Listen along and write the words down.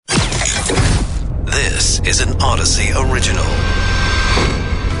is an Odyssey original.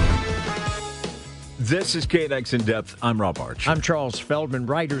 This is KNX In Depth. I'm Rob Arch. I'm Charles Feldman.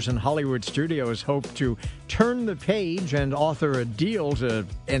 Writers in Hollywood studios hope to turn the page and author a deal to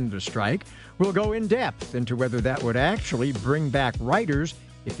end the strike. We'll go in depth into whether that would actually bring back writers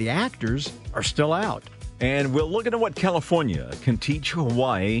if the actors are still out. And we'll look into what California can teach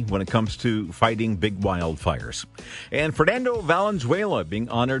Hawaii when it comes to fighting big wildfires. And Fernando Valenzuela being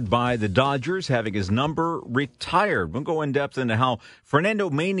honored by the Dodgers, having his number retired. We'll go in depth into how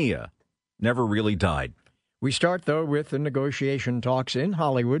Fernandomania never really died. We start, though, with the negotiation talks in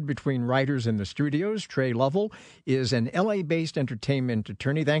Hollywood between writers in the studios. Trey Lovell is an L.A.-based entertainment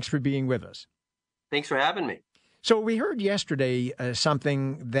attorney. Thanks for being with us. Thanks for having me. So we heard yesterday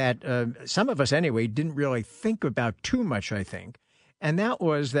something that some of us, anyway, didn't really think about too much, I think, and that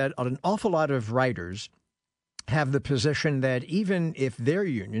was that an awful lot of writers have the position that even if their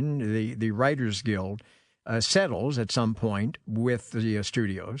union, the Writers Guild, settles at some point with the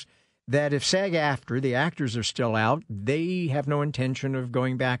studios, that if SAG-AFTRA, the actors are still out, they have no intention of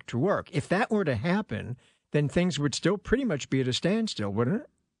going back to work. If that were to happen, then things would still pretty much be at a standstill, wouldn't it?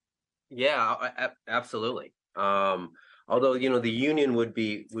 Yeah, absolutely. Although, the union would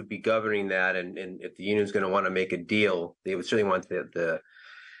be governing that, and if the union's going to want to make a deal, they would certainly want the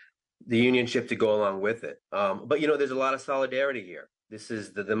unionship to go along with it. But there's a lot of solidarity here. This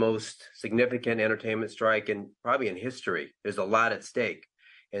is the most significant entertainment strike probably in history. There's a lot at stake.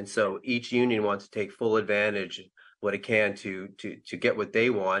 And so each union wants to take full advantage of what it can to get what they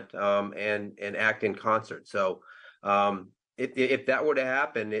want, and act in concert. So if that were to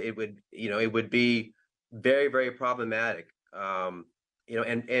happen, it would be very, very problematic,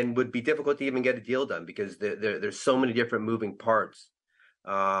 and would be difficult to even get a deal done because there's so many different moving parts.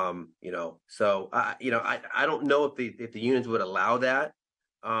 So I don't know if the unions would allow that,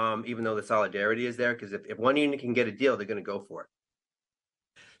 even though the solidarity is there, because if one union can get a deal, they're going to go for it.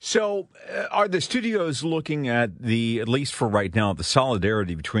 So are the studios looking at at least for right now, the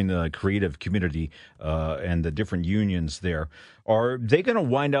solidarity between the creative community and the different unions there? Are they going to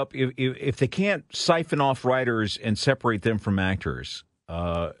wind up, if they can't siphon off writers and separate them from actors,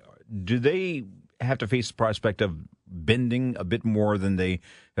 do they have to face the prospect of bending a bit more than they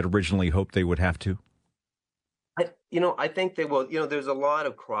had originally hoped they would have to? I think they will. There's a lot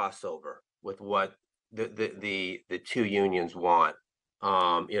of crossover with what the two unions want.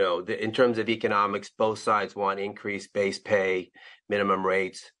 In terms of economics, both sides want increased base pay, minimum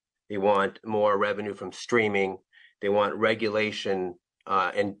rates. They want more revenue from streaming. They want regulation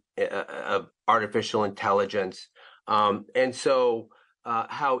of artificial intelligence. And so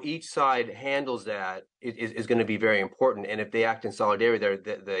how each side handles that is going to be very important. And if they act in solidarity,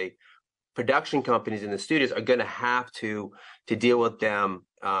 the production companies in the studios are going to have to deal with them,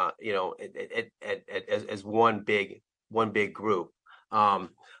 as one big group.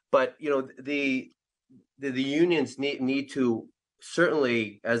 But the unions need to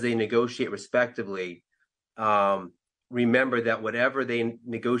certainly, as they negotiate respectively, remember that whatever they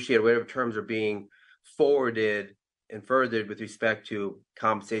negotiate, whatever terms are being forwarded and furthered with respect to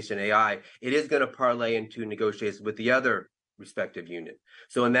compensation AI, it is going to parlay into negotiations with the other respective union.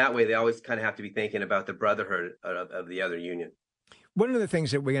 So in that way, they always kind of have to be thinking about the brotherhood of the other union. One of the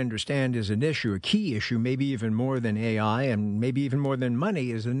things that we understand is an issue, a key issue, maybe even more than AI and maybe even more than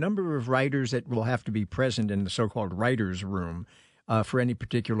money, is the number of writers that will have to be present in the so-called writer's room for any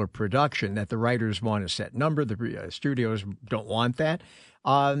particular production, that the writers want a set number. The studios don't want that.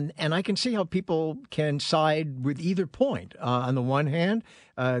 And I can see how people can side with either point. On the one hand,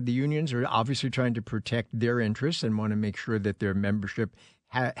 the unions are obviously trying to protect their interests and want to make sure that their membership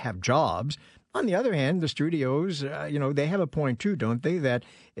have jobs. On the other hand, the studios, they have a point too, don't they? That,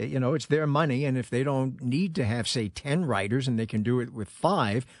 it's their money. And if they don't need to have, say, 10 writers and they can do it with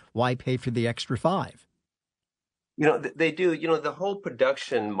 5, why pay for the extra 5? They do. The whole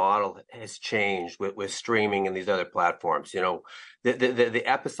production model has changed with streaming and these other platforms. The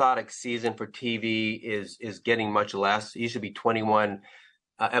episodic season for TV is getting much less. It used to be 21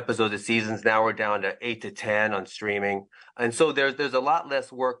 episodes of seasons. Now we're down to 8 to 10 on streaming. And so there's a lot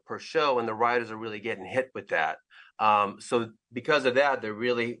less work per show, and the writers are really getting hit with that. So because of that, they're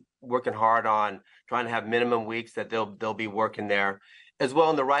really working hard on trying to have minimum weeks that they'll be working there. As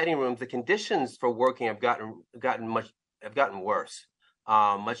well, in the writing rooms, the conditions for working have gotten worse,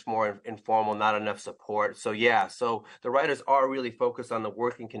 much more informal, not enough support. So so the writers are really focused on the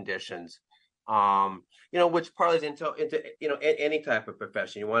working conditions, which parlays into any type of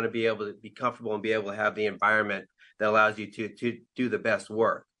profession. You want to be able to be comfortable and be able to have the environment that allows you to do the best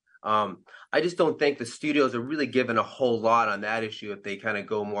work. I just don't think the studios are really given a whole lot on that issue if they kind of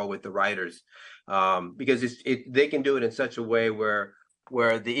go more with the writers, because they can do it in such a way where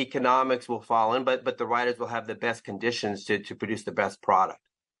the economics will fall in, but the writers will have the best conditions to produce the best product.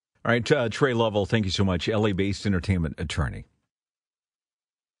 All right, Trey Lovell, thank you so much, LA-based entertainment attorney.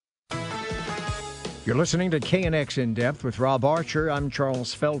 You're listening to KNX In Depth with Rob Archer. I'm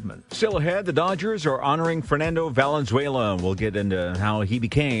Charles Feldman. Still ahead, the Dodgers are honoring Fernando Valenzuela. We'll get into how he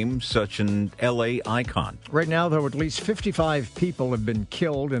became such an L.A. icon. Right now, though, at least 55 people have been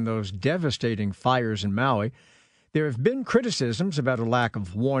killed in those devastating fires in Maui. There have been criticisms about a lack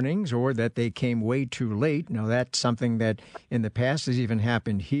of warnings or that they came way too late. Now, that's something that in the past has even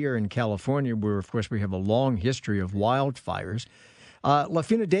happened here in California, where, of course, we have a long history of wildfires.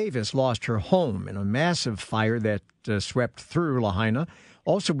 Lafina Davis lost her home in a massive fire that swept through Lahaina.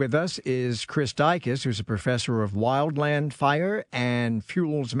 Also with us is Chris Dykes, who's a professor of wildland fire and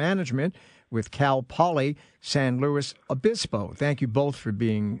fuels management with Cal Poly San Luis Obispo. Thank you both for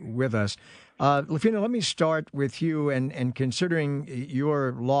being with us. Lafina, let me start with you. And considering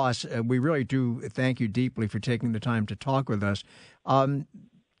your loss, we really do thank you deeply for taking the time to talk with us. Can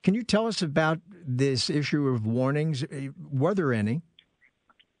you tell us about this issue of warnings? Were there any?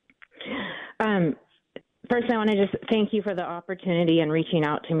 First, I want to just thank you for the opportunity and reaching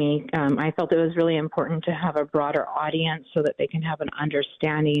out to me. I felt it was really important to have a broader audience so that they can have an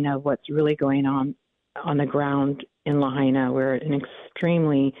understanding of what's really going on the ground in Lahaina. We're an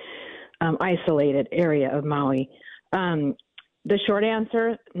extremely isolated area of Maui. The short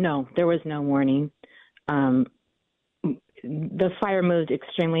answer, no, there was no warning. The fire moved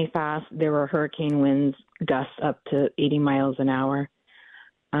extremely fast. There were hurricane winds, gusts up to 80 miles an hour.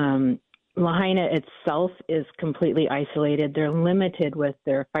 Lahaina itself is completely isolated. They're limited with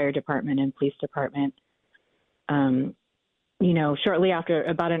their fire department and police department. Shortly after,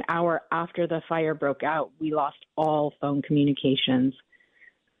 about an hour after the fire broke out, we lost all phone communications.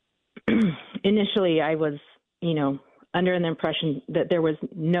 Initially, I was, under the impression that there was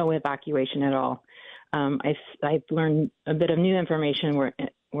no evacuation at all. I've learned a bit of new information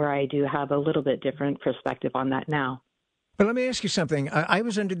where I do have a little bit different perspective on that now. But let me ask you something. I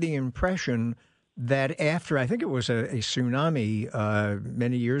was under the impression that after, I think it was a tsunami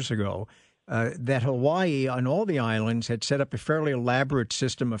many years ago, that Hawaii on all the islands had set up a fairly elaborate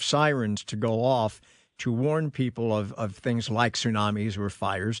system of sirens to go off to warn people of things like tsunamis or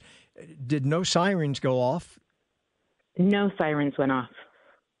fires. Did no sirens go off? No sirens went off.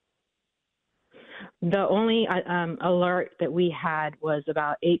 The only alert that we had was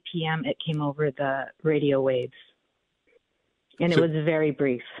about 8 p.m. It came over the radio waves. And it was very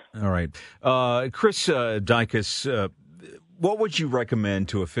brief. All right. Chris Dykes, what would you recommend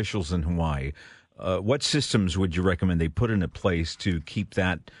to officials in Hawaii? What systems would you recommend they put into place to keep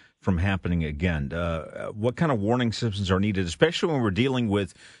that from happening again? What kind of warning systems are needed, especially when we're dealing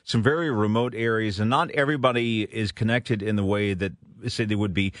with some very remote areas and not everybody is connected in the way that, say, they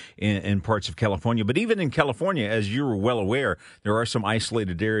would be in parts of California. But even in California, as you're well aware, there are some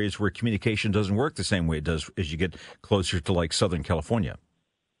isolated areas where communication doesn't work the same way it does as you get closer to like Southern California.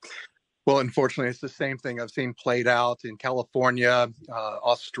 Well, unfortunately, it's the same thing I've seen played out in California,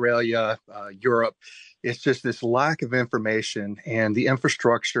 Australia, Europe. It's just this lack of information, and the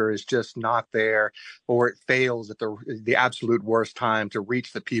infrastructure is just not there, or it fails at the absolute worst time to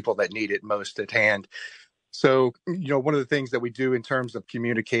reach the people that need it most at hand. So, one of the things that we do in terms of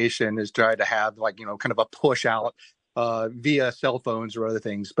communication is try to have kind of a push out via cell phones or other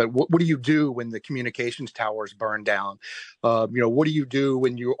things. But what do you do when the communications towers burn down? What do you do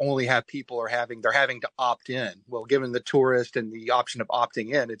when you only have people they're having to opt in? Well, given the tourist and the option of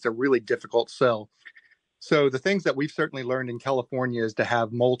opting in, it's a really difficult sell. So the things that we've certainly learned in California is to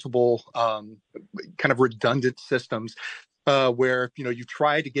have multiple kind of redundant systems where, you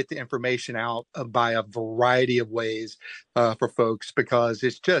try to get the information out by a variety of ways for folks, because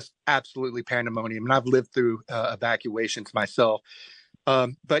it's just absolutely pandemonium. And I've lived through evacuations myself.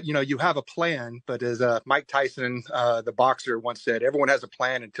 But, you have a plan. But as Mike Tyson, the boxer, once said, everyone has a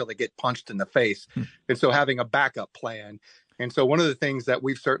plan until they get punched in the face. And so having a backup plan. And so one of the things that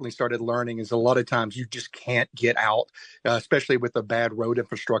we've certainly started learning is a lot of times you just can't get out, especially with the bad road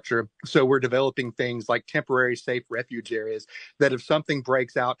infrastructure. So we're developing things like temporary safe refuge areas that if something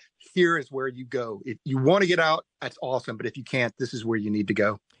breaks out, here is where you go. If you want to get out, that's awesome. But if you can't, this is where you need to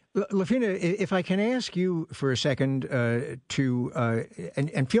go. Lafina, if I can ask you for a second and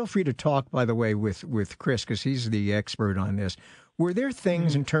feel free to talk, by the way, with Chris, because he's the expert on this. Were there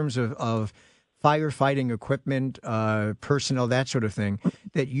things in terms of firefighting equipment, personnel, that sort of thing,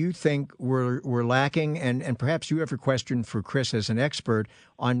 that you think were lacking? And perhaps you have a question for Chris as an expert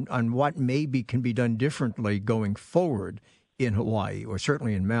on what maybe can be done differently going forward in Hawaii, or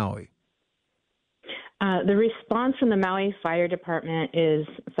certainly in Maui. The response from the Maui Fire Department is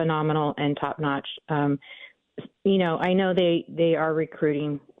phenomenal and top-notch. I know they are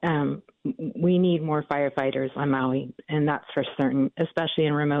recruiting. We need more firefighters on Maui, and that's for certain, especially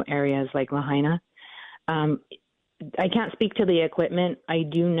in remote areas like Lahaina. I can't speak to the equipment. I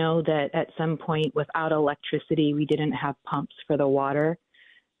do know that at some point, without electricity, we didn't have pumps for the water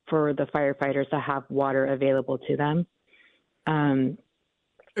for the firefighters to have water available to them.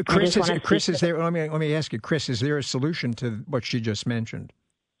 Chris, is there? Let me ask you, Chris, is there a solution to what she just mentioned?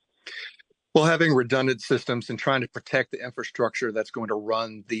 Well, having redundant systems and trying to protect the infrastructure that's going to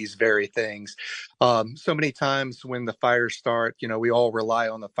run these very things. So many times when the fires start, we all rely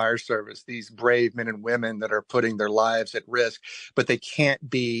on the fire service, these brave men and women that are putting their lives at risk, but they can't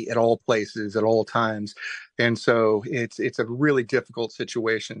be at all places at all times. And so it's a really difficult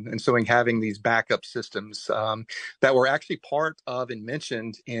situation. And so in having these backup systems that were actually part of and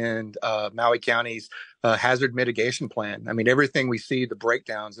mentioned in Maui County's hazard mitigation plan. I mean, everything we see, the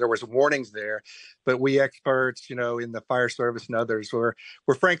breakdowns, there was warnings there, but we experts, in the fire service and others, we're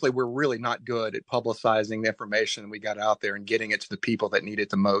really not good at publicizing the information we got out there and getting it to the people that need it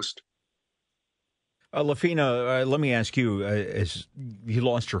the most. Lafina, let me ask you, as you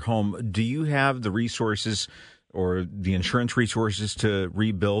lost your home, do you have the resources or the insurance resources to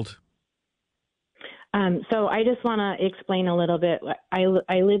rebuild? So I just want to explain a little bit.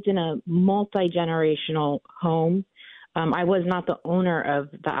 I lived in a multi-generational home. I was not the owner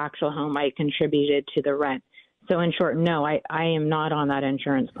of the actual home. I contributed to the rent. So in short, no, I am not on that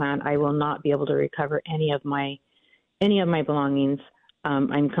insurance plan. I will not be able to recover any of my belongings.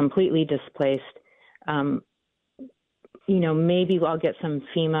 I'm completely displaced. Maybe I'll get some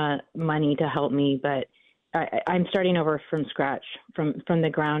FEMA money to help me, but I'm starting over from scratch, from the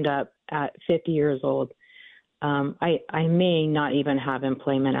ground up at 50 years old. I may not even have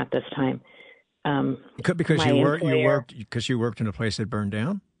employment at this time. Because you worked in a place that burned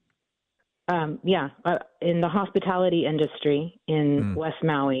down? In the hospitality industry in West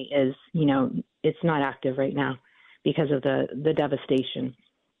Maui is, it's not active right now because of the devastation.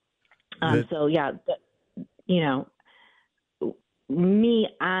 Me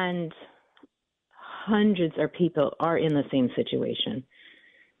and hundreds of people are in the same situation.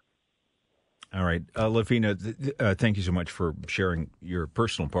 All right. Lafina, thank you so much for sharing your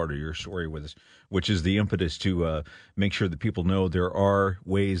personal part of your story with us, which is the impetus to make sure that people know there are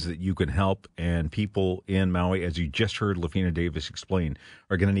ways that you can help. And people in Maui, as you just heard Lafina Davis explain,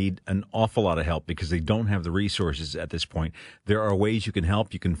 are going to need an awful lot of help because they don't have the resources at this point. There are ways you can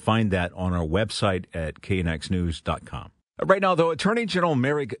help. You can find that on our website at knxnews.com. Right now, though, Attorney General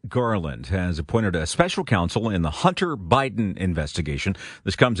Merrick Garland has appointed a special counsel in the Hunter Biden investigation.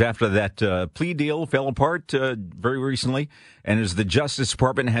 This comes after that plea deal fell apart very recently, and as the Justice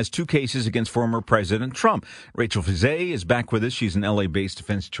Department has two cases against former President Trump. Rachel Fizet is back with us. She's an L.A.-based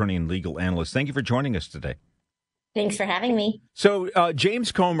defense attorney and legal analyst. Thank you for joining us today. Thanks for having me. So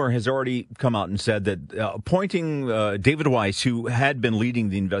James Comer has already come out and said that appointing David Weiss, who had been leading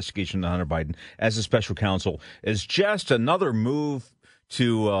the investigation into Hunter Biden, as a special counsel is just another move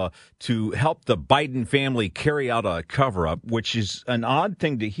to help the Biden family carry out a cover-up, which is an odd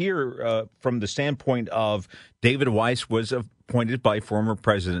thing to hear from the standpoint of David Weiss was appointed by former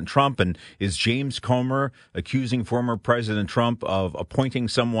President Trump. And is James Comer accusing former President Trump of appointing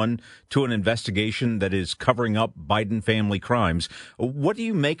someone to an investigation that is covering up Biden family crimes? What do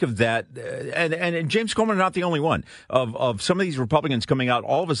you make of that? And James Comer not the only one of some of these Republicans coming out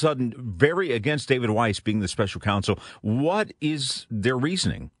all of a sudden very against David Weiss being the special counsel. What is their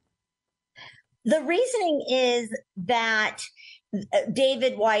reasoning? The reasoning is that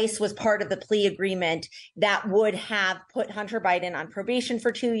David Weiss was part of the plea agreement that would have put Hunter Biden on probation for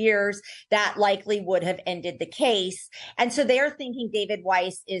 2 years. That likely would have ended the case. And so they're thinking David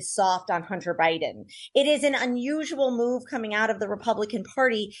Weiss is soft on Hunter Biden. It is an unusual move coming out of the Republican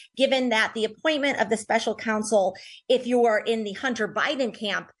Party, given that the appointment of the special counsel, if you are in the Hunter Biden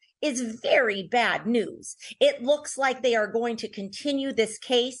camp, is very bad news. It looks like they are going to continue this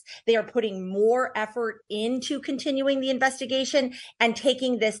case. They are putting more effort into continuing the investigation and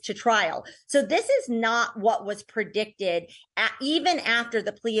taking this to trial. So this is not what was predicted even after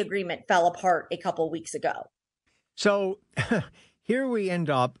the plea agreement fell apart a couple weeks ago. So here we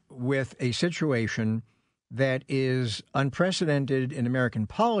end up with a situation that is unprecedented in American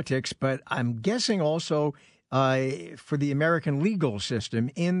politics, but I'm guessing also for the American legal system,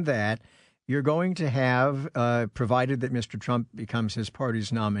 in that, you're going to have, provided that Mr. Trump becomes his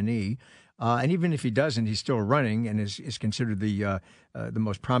party's nominee, and even if he doesn't, he's still running and is considered the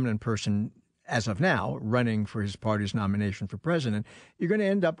most prominent person as of now running for his party's nomination for president. You're going to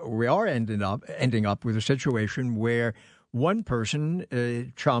ending up with a situation where one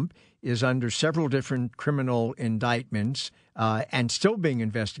person, Trump, is under several different criminal indictments and still being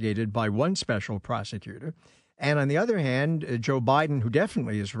investigated by one special prosecutor. And on the other hand, Joe Biden, who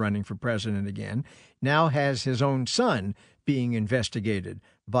definitely is running for president again, now has his own son being investigated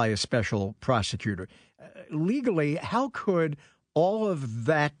by a special prosecutor. Legally, how could all of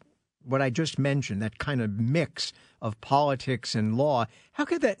that, what I just mentioned, that kind of mix of politics and law, how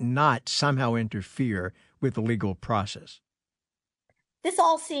could that not somehow interfere with the legal process? This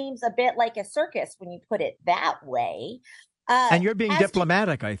all seems a bit like a circus when you put it that way. And you're being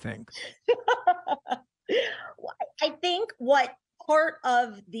diplomatic, I think. I think what part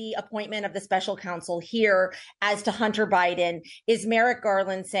of the appointment of the special counsel here as to Hunter Biden is Merrick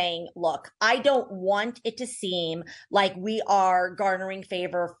Garland saying, look, I don't want it to seem like we are garnering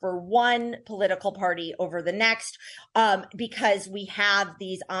favor for one political party over the next because we have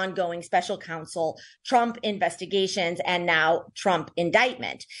these ongoing special counsel Trump investigations and now Trump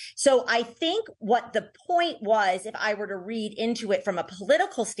indictment. So I think what the point was, if I were to read into it from a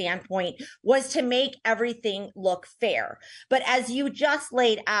political standpoint, was to make everything look fair. But as you just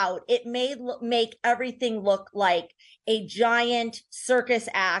laid out, it may make everything look like a giant circus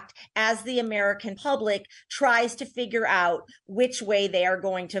act as the American public tries to figure out which way they are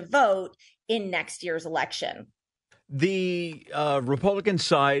going to vote in next year's election. The Republican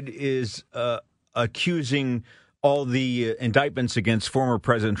side is accusing all the indictments against former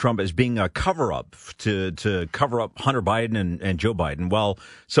President Trump as being a cover-up to cover up Hunter Biden and Joe Biden, while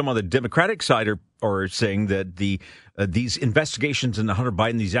some on the Democratic side are saying that these investigations into Hunter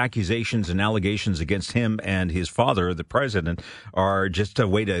Biden, these accusations and allegations against him and his father, the president, are just a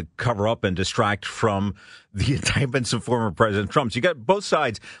way to cover up and distract from the indictments of former President Trump. So you got both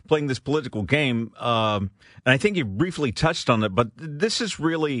sides playing this political game, and I think you briefly touched on it, but this is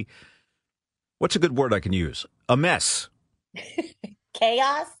really, what's a good word I can use? A mess.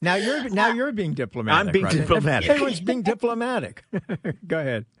 Chaos. Now you're being diplomatic. I'm being diplomatic. Everyone's being diplomatic. Go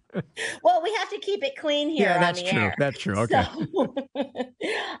ahead. Well, we have to keep it clean here on the air. That's true. Okay. So,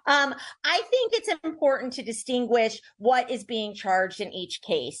 I think it's important to distinguish what is being charged in each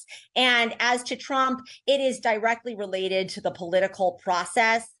case. And as to Trump, it is directly related to the political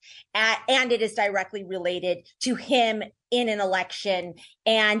process, and it is directly related to him in an election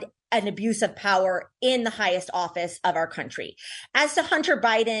and an abuse of power in the highest office of our country. As to Hunter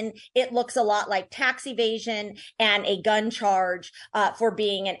Biden, it looks a lot like tax evasion and a gun charge for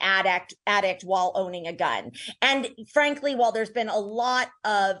being an addict while owning a gun. And frankly, while there's been a lot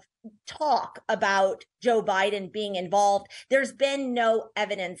of talk about Joe Biden being involved, there's been no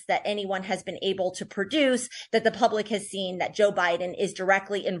evidence that anyone has been able to produce that the public has seen that Joe Biden is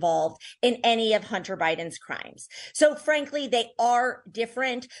directly involved in any of Hunter Biden's crimes. So frankly, they are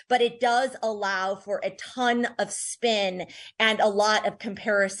different, but it does allow for a ton of spin and a lot of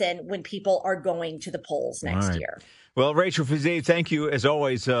comparison when people are going to the polls next year. Well, Rachel Fizet, thank you, as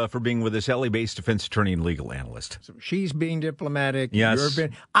always, for being with us, LA-based defense attorney and legal analyst. So she's being diplomatic. Yes.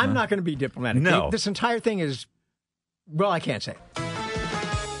 I'm not going to be diplomatic. No. This entire thing is, well, I can't say.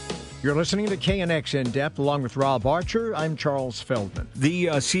 You're listening to KNX In Depth, along with Rob Archer. I'm Charles Feldman. The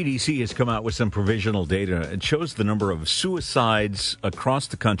CDC has come out with some provisional data. It shows the number of suicides across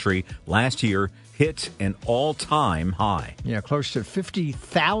the country last year hit an all-time high. Yeah, close to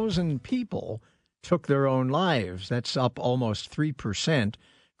 50,000 people took their own lives. That's up almost 3%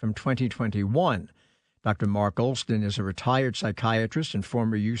 from 2021. Dr. Mark Olston is a retired psychiatrist and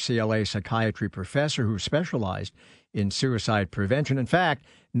former UCLA psychiatry professor who specialized in suicide prevention. In fact,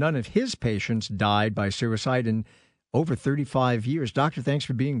 none of his patients died by suicide in over 35 years. Doctor, thanks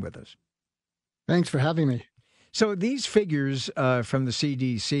for being with us. Thanks for having me. So these figures from the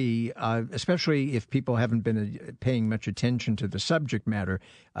CDC, especially if people haven't been paying much attention to the subject matter,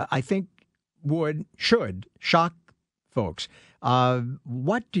 I think should shock folks.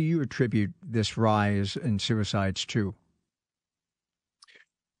 What do you attribute this rise in suicides to?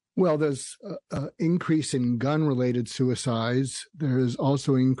 Well, there's an increase in gun-related suicides. There's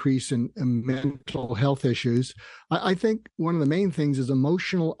also an increase in mental health issues. I think one of the main things is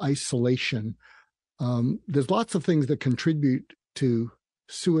emotional isolation. There's lots of things that contribute to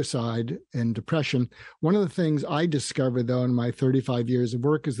suicide and depression. One of the things I discovered, though, in my 35 years of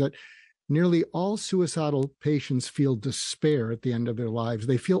work is that nearly all suicidal patients feel despair at the end of their lives.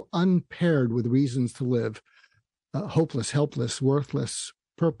 They feel unpaired with reasons to live, hopeless, helpless, worthless,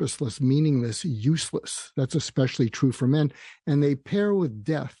 purposeless, meaningless, useless. That's especially true for men. And they pair with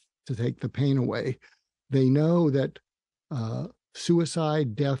death to take the pain away. They know that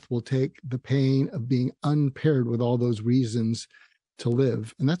suicide, death will take the pain of being unpaired with all those reasons to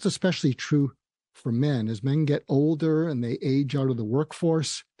live. And that's especially true for men. As men get older and they age out of the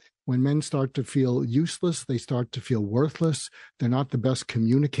workforce, when men start to feel useless, they start to feel worthless. They're not the best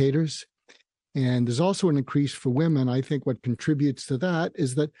communicators. And there's also an increase for women. I think what contributes to that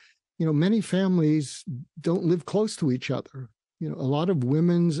is that, many families don't live close to each other. A lot of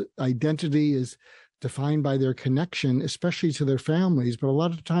women's identity is defined by their connection, especially to their families. But a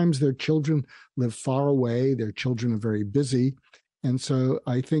lot of times their children live far away. Their children are very busy. And so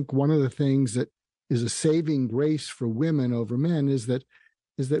I think one of the things that is a saving grace for women over men is that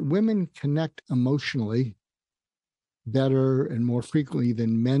women connect emotionally better and more frequently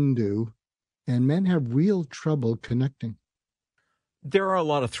than men do. And men have real trouble connecting. There are a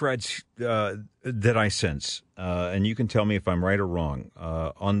lot of threads that I sense, and you can tell me if I'm right or wrong.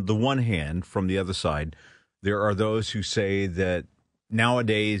 On the one hand, from the other side, there are those who say that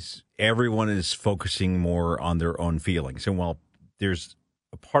nowadays everyone is focusing more on their own feelings. And while there's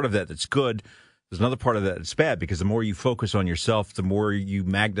a part of that that's good, there's another part of that that's bad, because the more you focus on yourself, the more you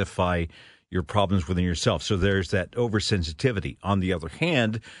magnify your problems within yourself. So there's that oversensitivity. On the other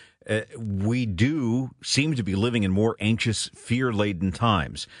hand, we do seem to be living in more anxious, fear-laden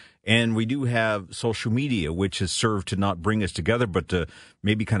times. And we do have social media, which has served to not bring us together, but to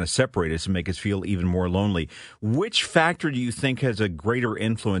maybe kind of separate us and make us feel even more lonely. Which factor do you think has a greater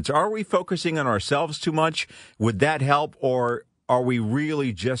influence? Are we focusing on ourselves too much? Would that help? Or are we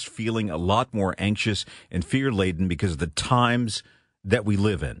really just feeling a lot more anxious and fear-laden because of the times that we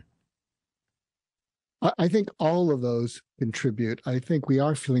live in? I think all of those contribute. I think we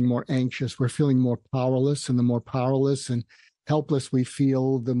are feeling more anxious. We're feeling more powerless, and the more powerless and helpless we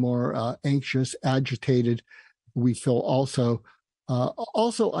feel, the more anxious, agitated we feel also.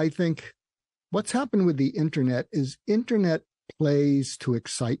 Also, I think what's happened with the internet is internet plays to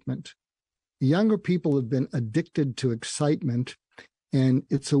excitement. Younger people have been addicted to excitement, and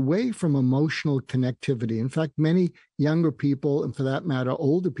it's away from emotional connectivity. In fact, many younger people, and for that matter,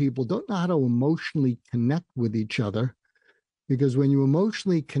 older people, don't know how to emotionally connect with each other, because when you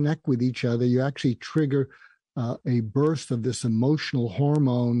emotionally connect with each other, you actually trigger a burst of this emotional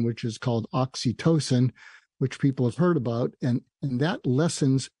hormone, which is called oxytocin, which people have heard about, and that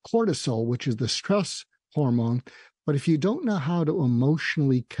lessens cortisol, which is the stress hormone. But if you don't know how to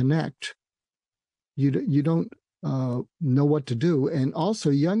emotionally connect, you don't know what to do. And also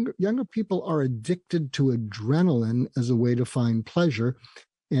younger people are addicted to adrenaline as a way to find pleasure.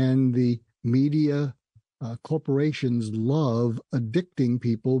 And the media corporations love addicting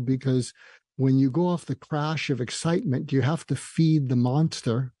people, because when you go off the crash of excitement, you have to feed the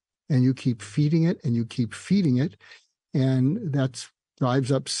monster, and you keep feeding it and you keep feeding it. And that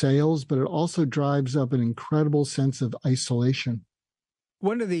drives up sales, but it also drives up an incredible sense of isolation.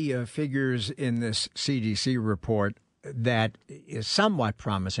 One of the figures in this CDC report that is somewhat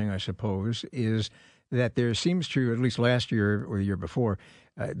promising, I suppose, is that there seems to, at least last year or the year before,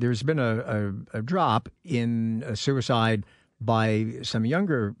 there's been a drop in suicide by some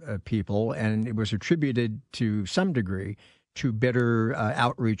younger people, and it was attributed to some degree to better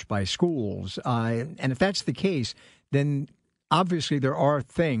outreach by schools. And if that's the case, then obviously there are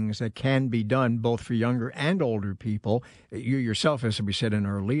things that can be done both for younger and older people. You yourself, as we said in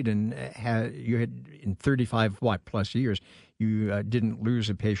our lead-in, you had in 35 plus years, you didn't lose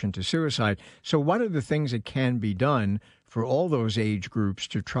a patient to suicide. So what are the things that can be done for all those age groups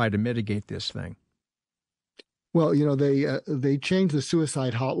to try to mitigate this thing? Well, they changed the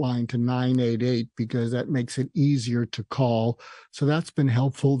suicide hotline to 988 because that makes it easier to call. So that's been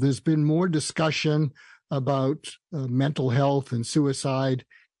helpful. There's been more discussion about mental health and suicide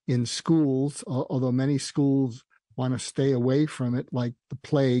in schools, although many schools want to stay away from it like the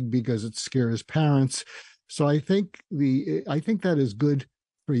plague because it scares parents. So I think that is good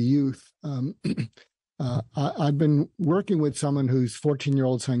for youth. I've been working with someone whose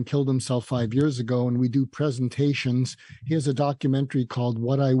 14-year-old son killed himself 5 years ago, and we do presentations. He has a documentary called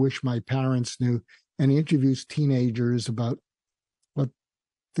What I Wish My Parents Knew, and he interviews teenagers about what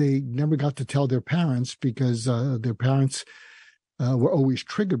they never got to tell their parents because their parents were always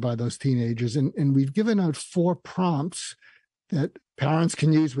triggered by those teenagers. And we've given out 4 prompts that parents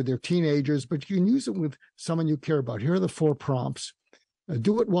can use with their teenagers, but you can use it with someone you care about. Here are the 4 prompts.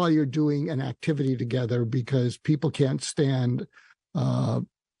 Do it while you're doing an activity together, because people can't stand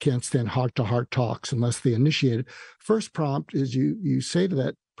heart-to-heart talks unless they initiate it. First prompt is you say to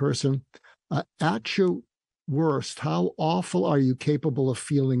that person, at your worst, how awful are you capable of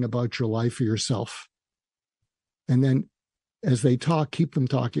feeling about your life or yourself? And then as they talk, keep them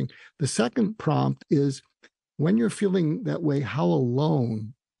talking. The second prompt is, when you're feeling that way, how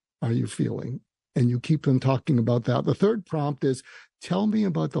alone are you feeling? And you keep them talking about that. The third prompt is, tell me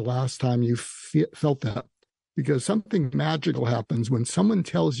about the last time you felt that. Because something magical happens when someone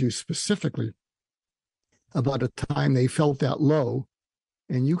tells you specifically about a time they felt that low,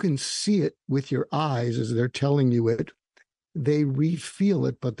 and you can see it with your eyes as they're telling you it. They re-feel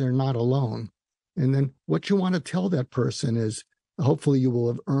it, but they're not alone. And then what you want to tell that person is, hopefully you will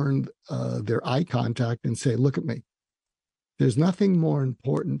have earned their eye contact and say, look at me. There's nothing more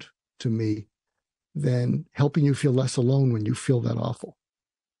important to me than helping you feel less alone when you feel that awful.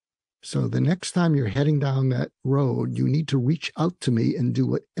 So the next time you're heading down that road, you need to reach out to me and do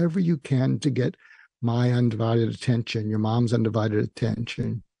whatever you can to get my undivided attention, your mom's undivided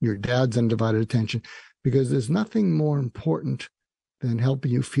attention, your dad's undivided attention, because there's nothing more important than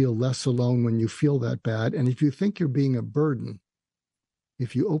helping you feel less alone when you feel that bad. And if you think you're being a burden,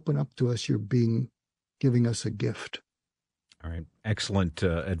 if you open up to us, you're giving us a gift. All right. Excellent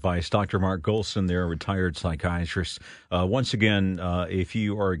advice. Dr. Mark Golson there, retired psychiatrist. Once again, if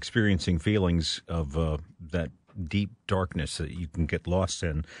you are experiencing feelings of that deep darkness that you can get lost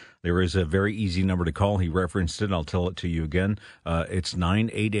in, there is a very easy number to call. He referenced it. I'll tell it to you again. It's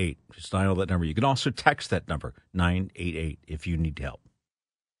 988. Just dial that number. You can also text that number, 988, if you need help.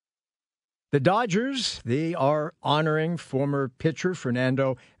 The Dodgers, they are honoring former pitcher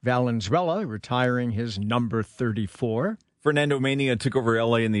Fernando Valenzuela, retiring his number 34. Fernandomania took over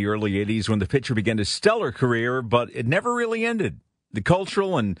L.A. in the early 80s when the pitcher began his stellar career, but it never really ended. The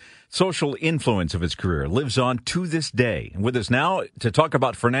cultural and social influence of his career lives on to this day. And with us now to talk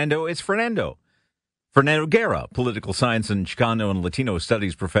about Fernando is Fernando Guerra, political science and Chicano and Latino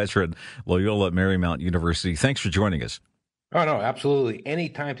studies professor at Loyola Marymount University. Thanks for joining us. Oh, no, absolutely. Any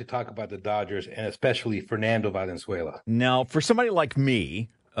time to talk about the Dodgers, and especially Fernando Valenzuela. Now, for somebody like me,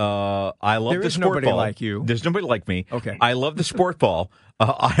 I love the sport ball. There's nobody like you. There's nobody like me. Okay. I love the sport ball.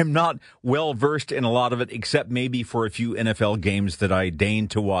 I'm not well versed in a lot of it, except maybe for a few NFL games that I deign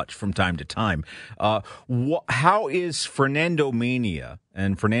to watch from time to time. How is Fernandomania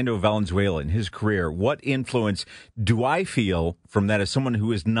and Fernando Valenzuela in his career? What influence do I feel from that as someone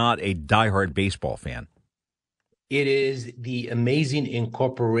who is not a diehard baseball fan? It is the amazing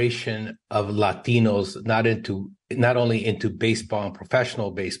incorporation of Latinos, not only into baseball and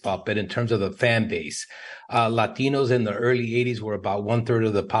professional baseball, but in terms of the fan base. Latinos in the early 80s were about 1/3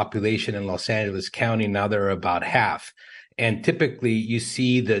 of the population in Los Angeles County. Now they're about half. And typically you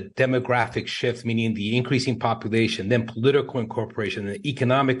see the demographic shift, meaning the increasing population, then political incorporation, then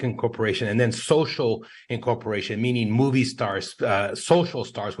economic incorporation, and then social incorporation, meaning movie stars, social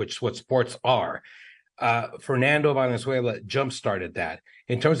stars, which is what sports are. Fernando Valenzuela jump-started that.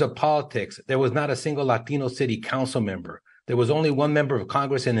 In terms of politics, there was not a single Latino city council member. There was only one member of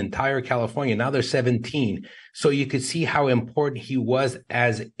Congress in entire California. Now there's 17. So you could see how important he was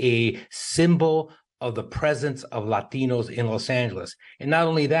as a symbol of the presence of Latinos in Los Angeles. And not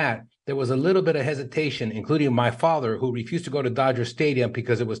only that, there was a little bit of hesitation, including my father, who refused to go to Dodger Stadium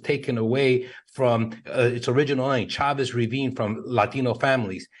because it was taken away from its original name, Chavez Ravine, from Latino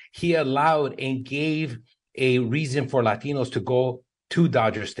families. He allowed and gave a reason for Latinos to go to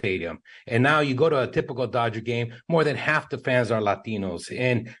Dodger Stadium. And now you go to a typical Dodger game, more than half the fans are Latinos.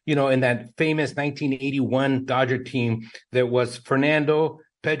 And, you know, in that famous 1981 Dodger team, there was Fernando,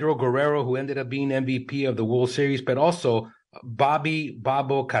 Pedro Guerrero, who ended up being MVP of the World Series, but also Bobby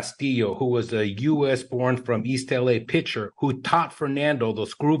Bobo Castillo, who was a U.S. born from East LA pitcher who taught Fernando the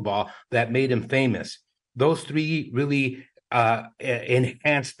screwball that made him famous. Those three really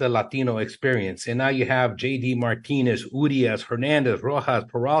enhanced the Latino experience. And now you have J.D. Martinez, Urias, Hernandez, Rojas,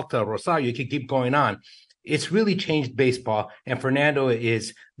 Peralta, Rosario. You can keep going on. It's really changed baseball, and Fernando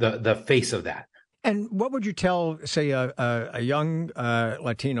is the face of that. And what would you tell, say, a young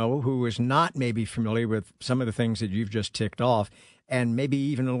Latino who is not maybe familiar with some of the things that you've just ticked off, and maybe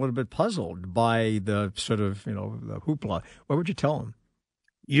even a little bit puzzled by the sort of, the hoopla? What would you tell them?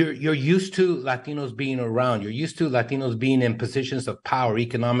 You're used to Latinos being around. You're used to Latinos being in positions of power,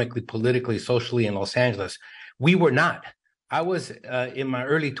 economically, politically, socially in Los Angeles. We were not. I was in my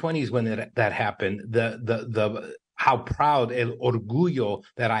early 20s when that happened. The how proud, el orgullo,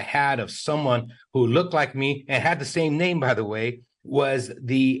 that I had of someone who looked like me and had the same name, by the way, was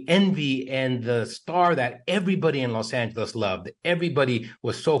the envy and the star that everybody in Los Angeles loved. Everybody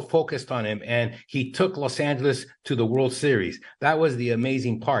was so focused on him, and he took Los Angeles to the World Series. That was the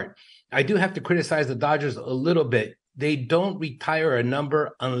amazing part. I do have to criticize the Dodgers a little bit. they don't retire a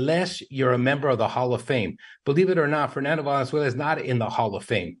number unless you're a member of the Hall of Fame. Believe it or not, Fernando Valenzuela is not in the Hall of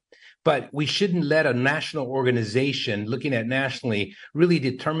Fame. But we shouldn't let a national organization looking at nationally really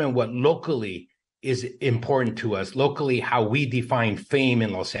determine what locally is important to us, locally, how we define fame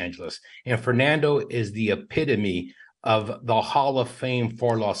in Los Angeles. And Fernando is the epitome of the Hall of Fame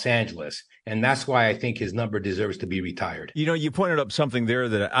for Los Angeles. And that's why I think his number deserves to be retired. You know, you pointed up something there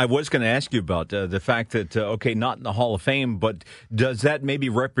that I was going to ask you about, the fact that, okay, not in the Hall of Fame, but does that maybe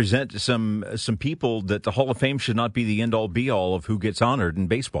represent some people that the Hall of Fame should not be the end-all, be-all of who gets honored in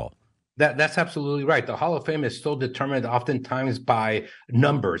baseball? That's absolutely right. The Hall of Fame is still determined oftentimes by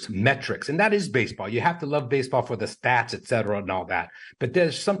numbers, metrics, and that is baseball. You have to love baseball for the stats, et cetera, and all that. But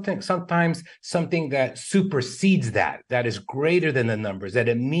there's sometimes something that supersedes that is greater than the numbers, that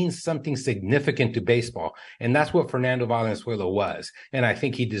it means something significant to baseball. And that's what Fernando Valenzuela was. And I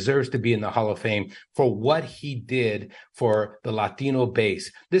think he deserves to be in the Hall of Fame for what he did for the Latino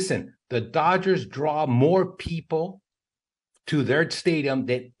base. Listen, the Dodgers draw more people to their stadium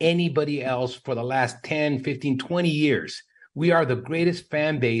than anybody else for the last 10, 15, 20 years. We are the greatest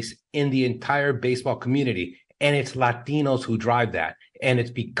fan base in the entire baseball community, and it's Latinos who drive that. And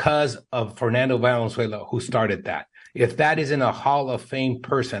it's because of Fernando Valenzuela who started that. If that isn't a Hall of Fame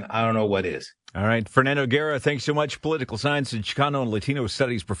person, I don't know what is. All right. Fernando Guerra, thanks so much. Political science and Chicano and Latino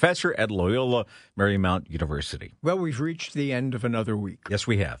studies professor at Loyola Marymount University. Well, we've reached the end of another week. Yes,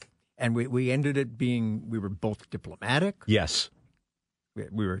 we have. And we ended it being, we were both diplomatic. Yes.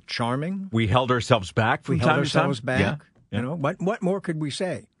 We were charming. We held ourselves back from time to time. We held ourselves back. Yeah. You know, what more could we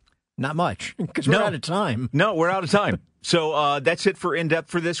say? Not much, because we're out of time. No, we're out of time. So that's it for In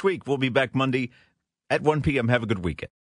Depth for this week. We'll be back Monday at 1 p.m. Have a good weekend.